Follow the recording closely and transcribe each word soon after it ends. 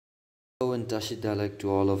Hello and Tashi Dalek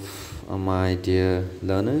to all of my dear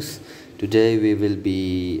learners. Today we will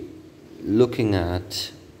be looking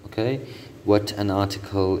at what an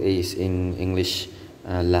article is in English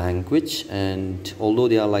language, and although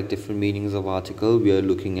there are like different meanings of article, we are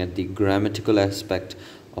looking at the grammatical aspect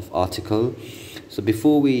of article. So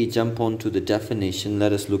before we jump on to the definition,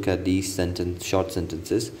 let us look at these short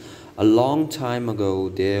sentences. A long time ago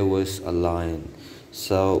there was a lion.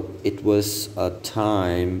 So it was a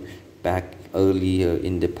time back earlier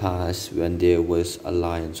in the past when there was a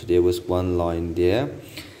lion. So there was one lion there.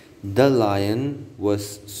 The lion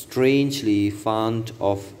was strangely fond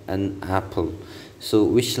of an apple. So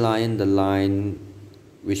which lion? The lion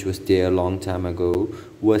which was there a long time ago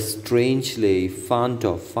was strangely fond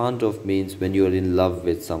of. Fond of means when you are in love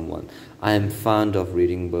with someone. I am fond of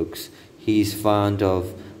reading books. He is fond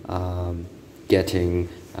of getting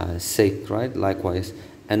sick, right? Likewise,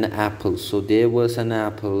 an apple. So there was an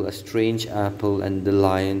apple, a strange apple, and the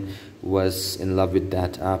lion was in love with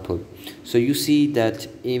that apple. So you see that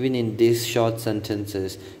even in these short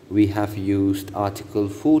sentences we have used article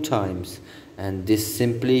 4 times, and this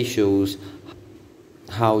simply shows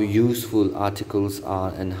how useful articles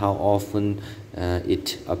are and how often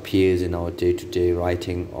it appears in our day-to-day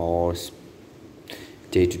writing or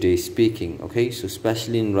day-to-day speaking. Okay, so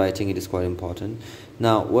especially in writing it is quite important.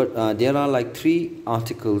 Now there are like 3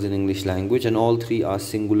 articles in English language, and all 3 are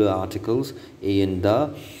singular articles, a and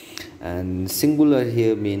the. And singular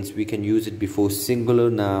here means we can use it before singular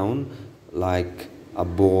noun like a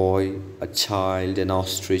boy, a child, an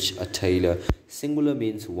ostrich, a tailor. Singular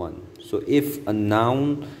means one. So if a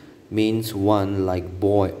noun means one, like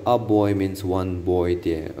boy, a boy means one boy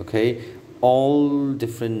there. Okay, all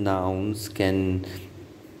different nouns can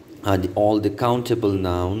all the countable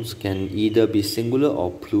nouns can either be singular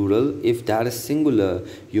or plural. If that is singular,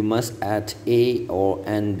 you must add a or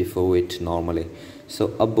an before it normally.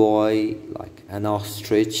 So a boy, like an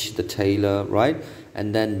ostrich, the tailor, right?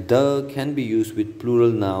 And then the can be used with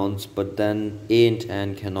plural nouns, but then a and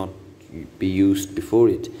an cannot be used before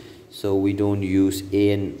it. So we don't use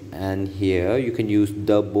a and an here. You can use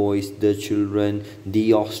the boys, the children,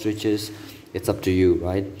 the ostriches. It's up to you,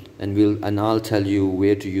 right? And I'll tell you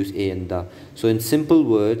where to use a and the. So in simple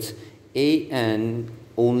words, a and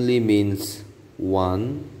only means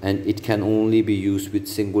one, and it can only be used with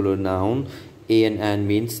singular noun. A and an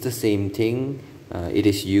means the same thing. It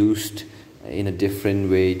is used in a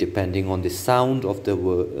different way depending on the sound of the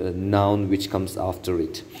noun which comes after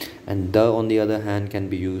it. And the, on the other hand, can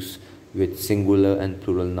be used with singular and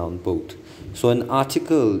plural noun both. So an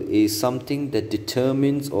article is something that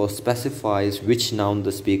determines or specifies which noun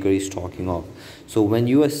the speaker is talking of. So when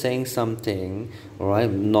you are saying something,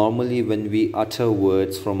 alright, normally when we utter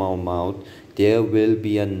words from our mouth, there will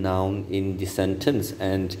be a noun in the sentence,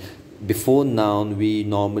 and before noun we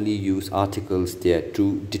normally use articles there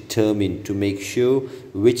to determine, to make sure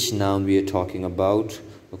which noun we are talking about.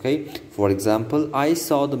 Okay, for example, I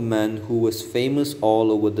saw the man who was famous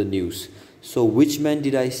all over the news. So which man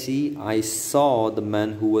did I see? I saw the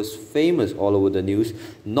man who was famous all over the news,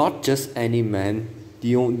 not just any man,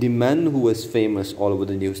 the man who was famous all over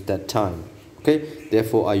the news that time. Okay,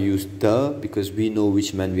 therefore I use the because we know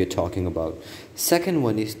which man we are talking about. Second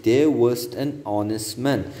one is there was an honest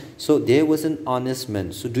man. So there was an honest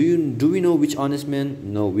man. So do we know which honest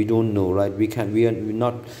man? No, we don't know, right? We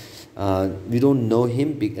don't know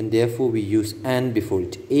him, and therefore we use an before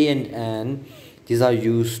it. A and an, these are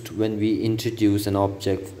used when we introduce an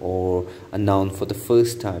object or a noun for the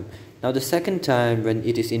first time. Now the second time when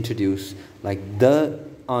it is introduced, like the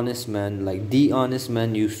honest man, like the honest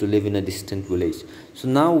man used to live in a distant village. So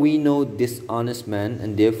now we know this honest man,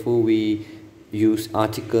 and therefore we use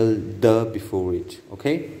article the before it.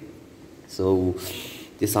 Okay, so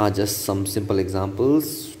these are just some simple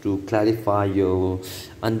examples to clarify your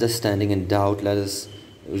understanding and doubt. Let us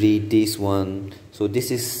read this one. So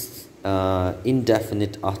this is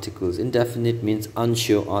indefinite articles. Indefinite means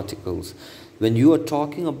unsure articles. When you are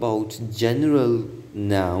talking about general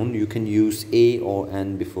noun, you can use a or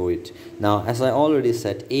an before it. Now, as I already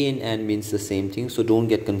said, a and an means the same thing, so don't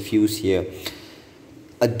get confused here.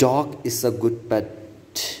 A dog is a good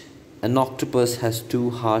pet. An octopus has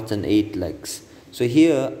 2 hearts and 8 legs. So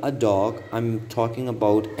here, a dog, I'm talking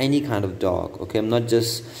about any kind of dog. Okay, I'm not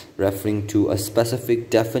just referring to a specific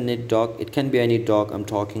definite dog. It can be any dog. I'm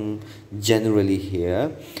talking generally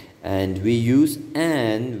here. And we use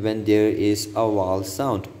an when there is a vowel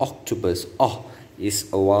sound. Octopus, oh, is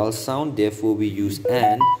a vowel sound, therefore we use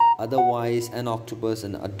an. Otherwise, an octopus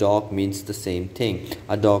and a dog means the same thing.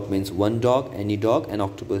 A dog means one dog, any dog. An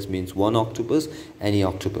octopus means one octopus, any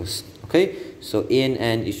octopus. Okay, so a and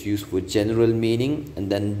an is used for general meaning,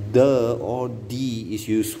 and then the or the is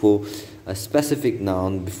used for a specific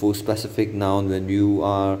noun before specific noun when you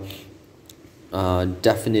are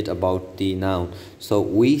definite about the noun. So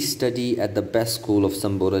we study at the best school of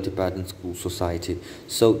Sambodha Tibetan School Society.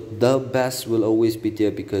 So the best will always be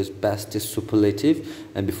there because best is superlative,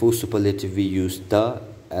 and before superlative we use the,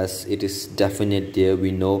 as it is definite there.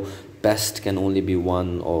 We know best can only be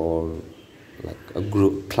one or like a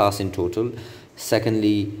group class in total.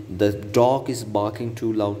 Secondly, the dog is barking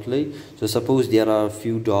too loudly. So suppose there are a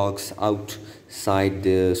few dogs outside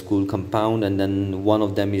the school compound and then one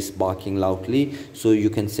of them is barking loudly, so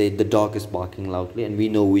you can say the dog is barking loudly, and we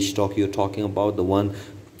know which dog you're talking about, the one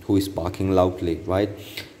who is barking loudly, right?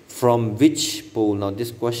 From which pole? Now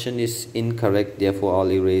this question is incorrect, therefore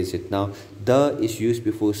I'll erase it. Now the is used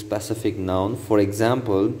before specific noun. For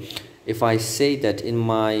example, if I say that in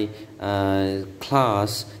my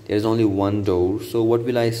class there is only one door, so what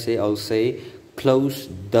will I say? I'll say close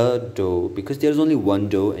the door, because there's only one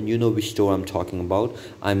door and you know which door I'm talking about.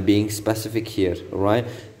 I'm being specific here, right?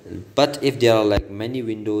 But if there are like many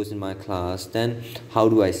windows in my class, then how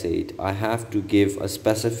do I say it? I have to give a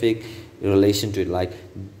specific relation to it, like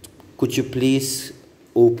could you please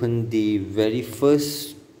open the very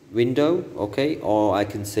first window, okay? Or I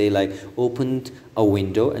can say like opened a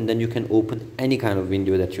window, and then you can open any kind of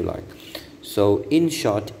window that you like. So in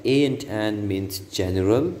short, a and an means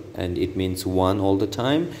general and it means one all the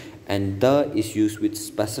time, and the is used with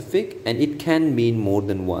specific and it can mean more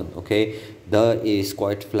than one, okay? The is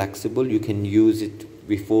quite flexible, you can use it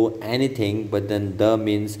before anything, but then the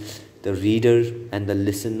means the reader and the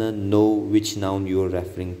listener know which noun you are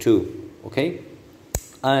referring to, okay?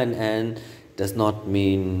 And does not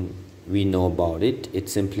mean we know about it. It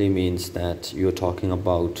simply means that you're talking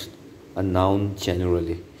about a noun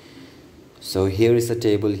generally. So here is a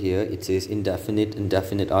table here. It says indefinite and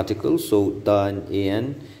definite articles. So the and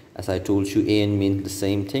an, as I told you, an means the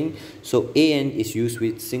same thing. So an is used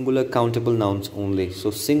with singular countable nouns only.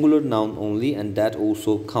 So singular noun only, and that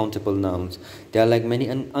also countable nouns. There are like many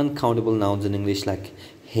uncountable nouns in English, like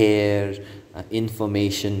hair,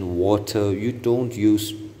 information, water. You don't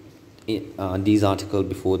use these articles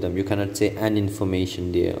before them. You cannot say an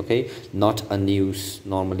information there, okay? Not a news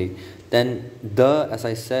normally. Then the, as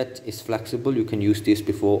I said, is flexible. You can use this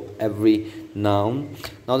before every noun.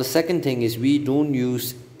 Now the second thing is we don't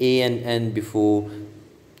use a and n before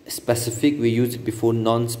specific. We use it before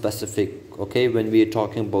non-specific, okay? When we are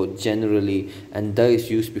talking about generally, and the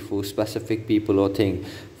is used before specific people or thing.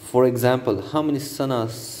 For example, how many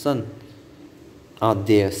suns are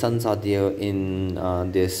there in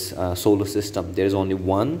this solar system? There is only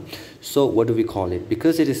one. So what do we call it?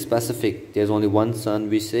 Because it is specific, there's only one sun,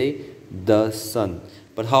 we say the sun.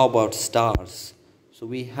 But how about stars? So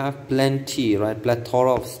we have plenty, right?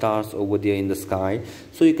 Plethora of stars over there in the sky.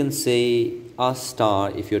 So you can say a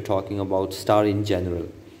star if you're talking about star in general,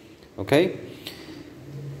 okay?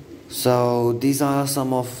 So these are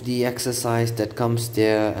some of the exercise that comes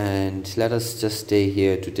there, and let us just stay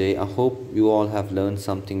here today. I hope you all have learned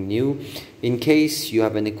something new. In case you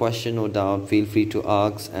have any question or doubt, feel free to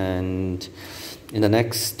ask, and in the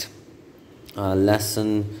next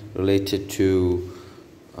lesson related to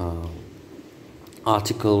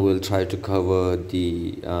article, we'll try to cover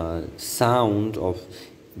the sound of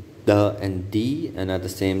the and the, and at the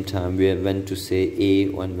same time when to say a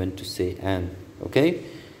and when to say an, okay?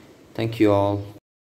 Thank you all.